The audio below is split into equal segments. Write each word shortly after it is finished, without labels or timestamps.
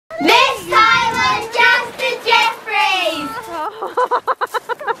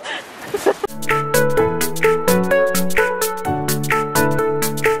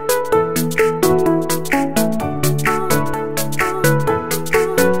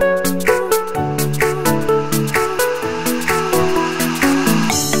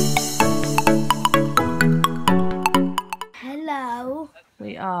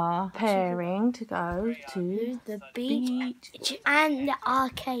to go to the beach and the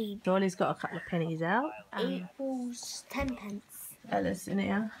arcade. Olly's got a couple of pennies out. Equals 10 pence. Ella's in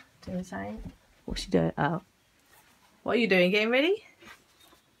here doing the same. What's she doing? Oh. What are you doing? Getting ready?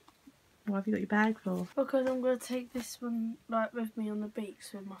 What have you got your bag for? Because I'm going to take this one like with me on the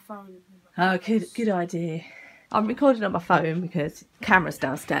beach with my phone. Oh, good idea. I'm recording on my phone because the camera's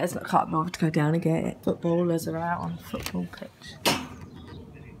downstairs and I can't bother to go down and get it. Footballers are out on the football pitch.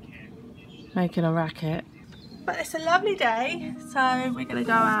 Making a racket. But it's a lovely day, so we're going to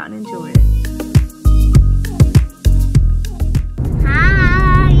go out and enjoy it.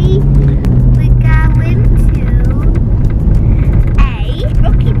 Hi! We're going to a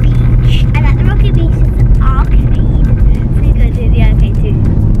Rocky Beach. And at the Rocky Beach is an arcade. So we're going to do the arcade too.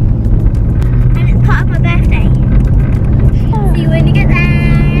 And it's part of my birthday. See you when you get there.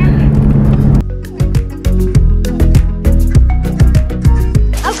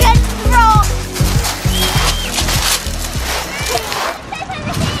 Okay, rock!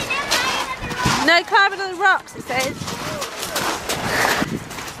 No climbing on the rocks, it says.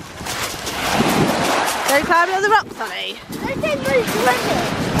 No climbing on the rocks, honey.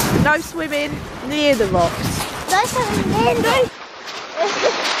 No swimming near the rocks. No swimming near the rocks.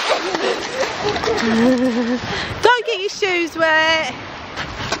 Don't get your shoes wet.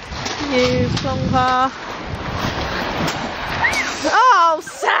 You plonker. Oh,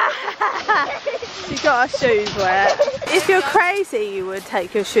 Sam! She got her shoes wet. If you're crazy, you would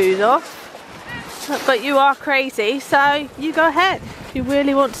take your shoes off. But you are crazy, so you go ahead. If you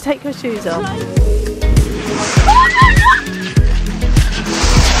really want to take your shoes off.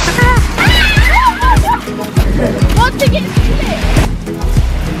 Want to get split?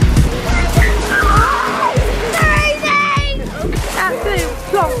 Absolute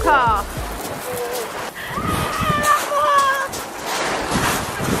plonker.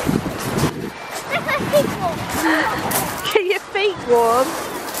 Get your feet warm.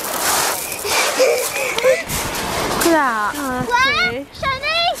 Look at that. Oh, that's pretty.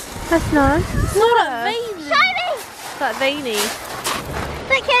 Shiny? That's nice. It's not a vein. Shiny? It's like veiny.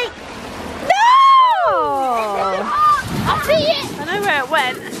 Thank you. No! I see it. I know where it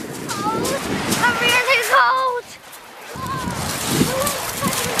went. I'm really cold.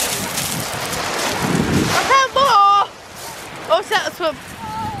 I found more. Oh,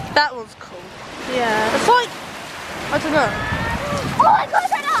 that one's cool. Yeah. It's like, I don't know. Oh, I got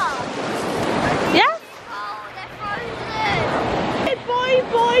that up. Yeah? Oh, they're frozen. Hey,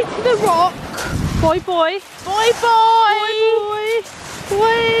 boy to the rock. Boy. Boy.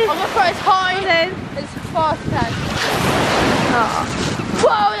 I'm gonna throw it high Then. as fast as I can. Oh.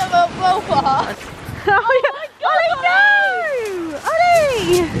 Whoa, that went well fast. Oh my God. Olly, no! Olly!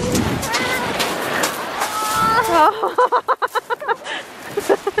 Oh.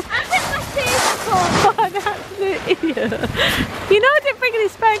 What an absolute idiot. You know I didn't bring any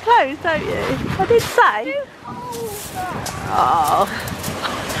spare clothes, don't you? I did say. Oh.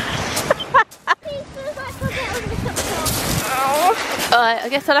 Alright, I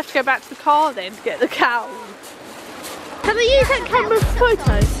guess I'll have to go back to the car then to get the cow. Can I use that camera for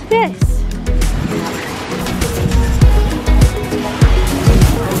photos? Yes.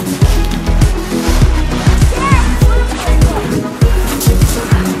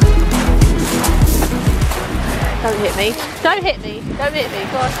 Don't hit me. Don't hit me. Don't hit me.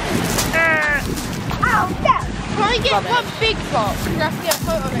 Go on. Oh, no. Can I get one big box? Let's get a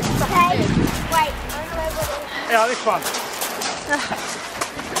photo of it. Okay. Wait. Yeah, this one.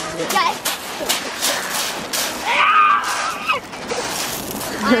 Okay.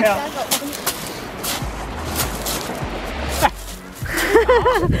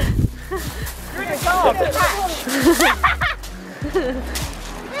 You're in the car.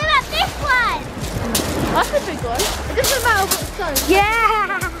 What about this one? That's a big one. It doesn't matter what size.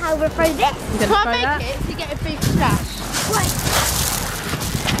 Yeah, we'll throw this. You gonna Can I throw that? make it to get a big splash? Wait.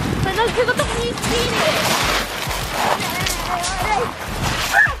 But no, because I don't want you to see it.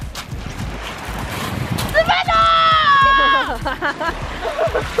 Savannah!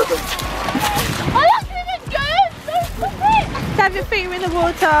 Oh, that's really good. Don't stop it. Have your feet in the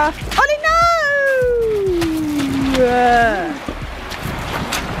water. Olly, no!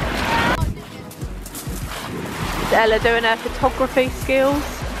 Ella doing her photography skills.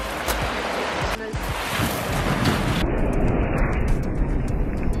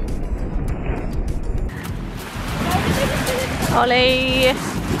 Olly,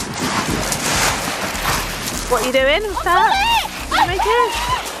 what are you doing? What's that?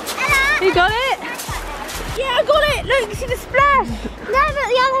 You got it? Yeah, I got it. Look, you see the splash. No, but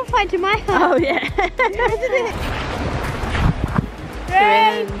the other side to my house. Oh yeah.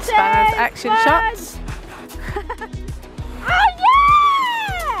 doing Savannah's action shots. Oh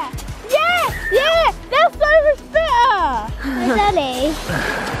yeah! Yeah! Yeah! That's so much better! Where's Olly?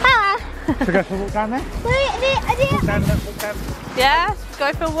 So go for a walk down there? Wait, Walk down there, walk down. Yeah,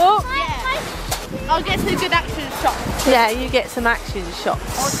 go for a walk. I'll get some good action shots. Yeah, you get some action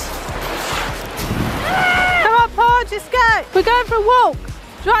shots. Come on, Paul, just go. We're going for a walk.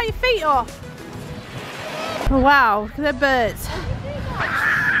 Dry your feet off. Oh, wow, look at the birds.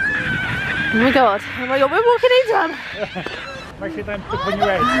 Oh my god, we're walking into them. Make sure you don't poop on your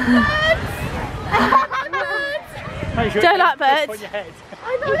head. Make sure Don't you like poop birds. on your head. I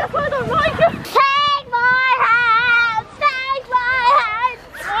know, that's why I don't like them. take my hand, take my hand,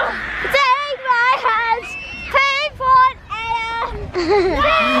 take my hand, take one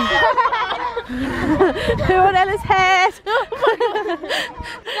Who on Ella's head?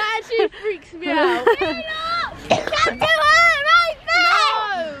 That actually freaks me out. Can't do it right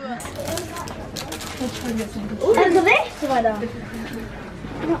there! Look at this, Savannah.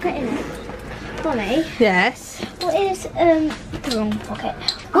 I'm not getting it. Olly, Yes. what is the wrong pocket?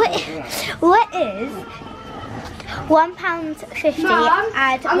 What is £1.50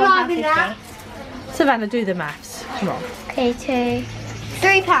 add £1.50? Savannah, do the maths. Come on. Okay, £3.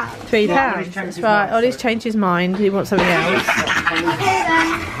 £3. That's right. Ollie's changed his mind. He wants something else. Okay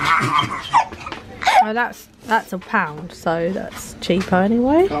then. Well, that's £1, so that's cheaper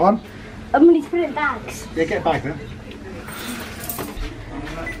anyway. That one? I'm going to put it in bags. Yeah, get a bag then.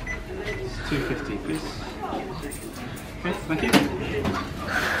 250, please. Okay, thank you.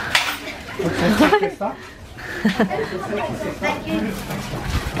 Okay, good stuff. Thank you.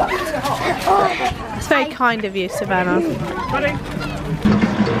 It's very kind of you, Savannah. Ready?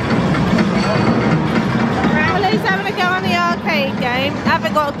 Ollie's having a go on the arcade game.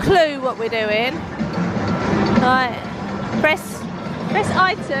 Haven't got a clue what we're doing. Right, press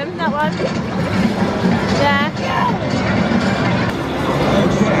item, that one. Yeah.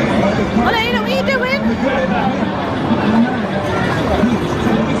 Ollie, look what you're doing.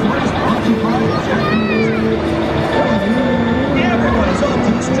 Everyone's off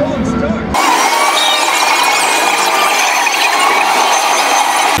to a strong start.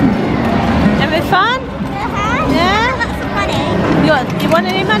 Having fun? Yeah? Got some money. You want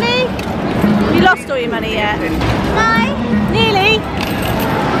any money? You lost all your money yet? No. Nearly.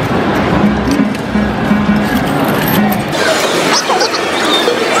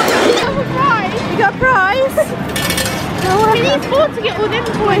 You got a prize? We need four to get all them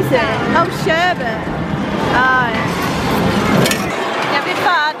boys down. Oh, sherbet. Oh, yeah. You having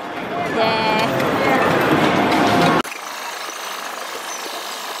fun? Yeah.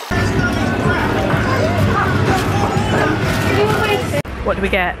 What do we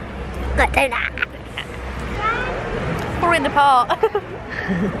get? Got donut. We're in the park.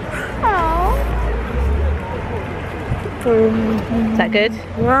 Oh. Is that good?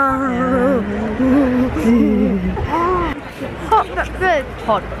 Yeah. Hot but good.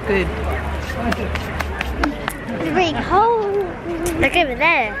 Hot, but good. It's really cold. Look over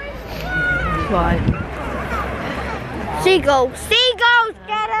there. Why? Seagulls. Seagulls,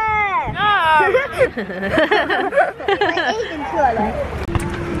 get it!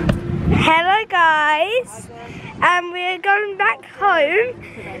 Hello guys. We're going back home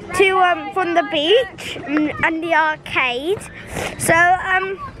to from the beach and the arcade. So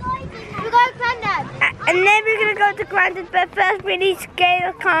we're going to Grandad. And then we're gonna go to Grandad, but first we need to get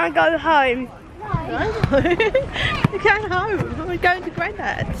a car and go home. We're going home. We're going to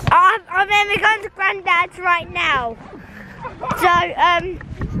Grandad's. And then we're going to Grandad's right now. So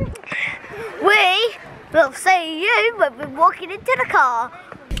we will see you when we're walking into the car.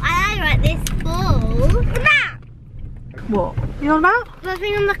 I like this ball. Now. What? You on about?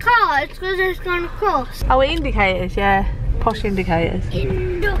 Nothing on the car, it's because it's gone across. Oh, indicators, yeah. Posh indicators.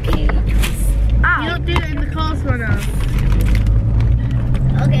 Indicators. You don't do it in the car, Savannah.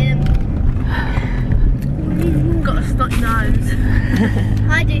 Okay then. Got a snot nose.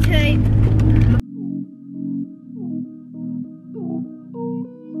 I do too.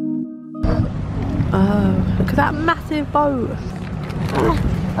 Oh, look at that massive boat.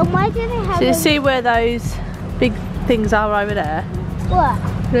 And why do they have So you see where those big things are over there? what?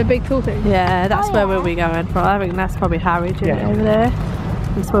 The big tall thing. Yeah, that's Oh, where yeah. we'll be going from. I think that's probably Harry doing it over there.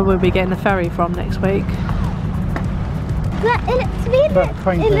 That's where we'll be getting the ferry from next week. But to me, it looks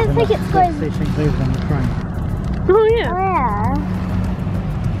like it's going. See things moving on the train. Oh Oh yeah.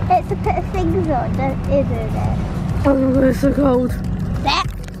 yeah. It's to put things on, isn't it? Oh, it's so cold. There.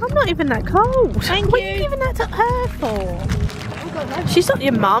 I'm not even that cold. Thank what you. are you giving that to her for? She's not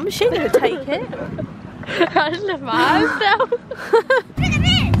your mum. She ain't gonna take it. That's the man now. Look at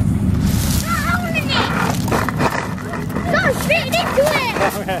this! Not holding it! Not spitting into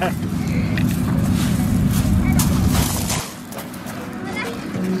it!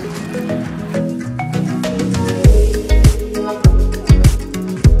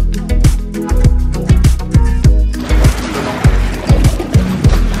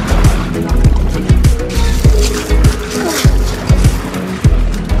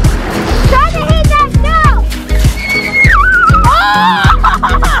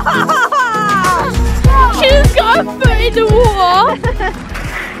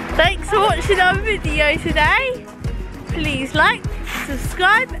 Thanks for watching our video today. Please like,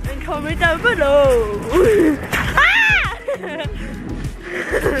 subscribe and comment down below.